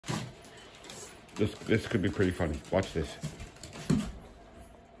This could be pretty funny. Watch this.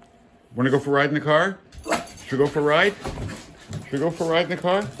 Want to go for a ride in the car? Should we go for a ride? Should we go for a ride in the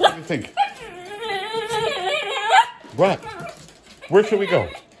car? What do you think? What? Where should we go?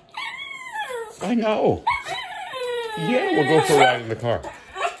 I know. Yeah, we'll go for a ride in the car.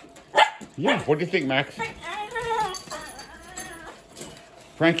 Yeah, what do you think, Max?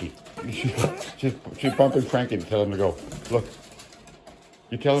 Frankie. She's bumping Frankie to tell him to go. Look.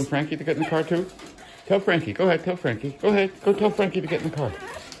 You telling Frankie to get in the car too? Tell Frankie. Go ahead, tell Frankie. Go ahead. Go tell Frankie to get in the car.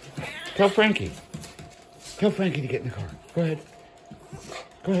 Tell Frankie. Tell Frankie to get in the car. Go ahead.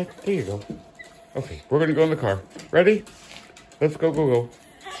 Go ahead. There you go. Okay, we're going to go in the car. Ready? Let's go, go, go.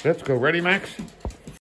 Let's go. Ready, Max?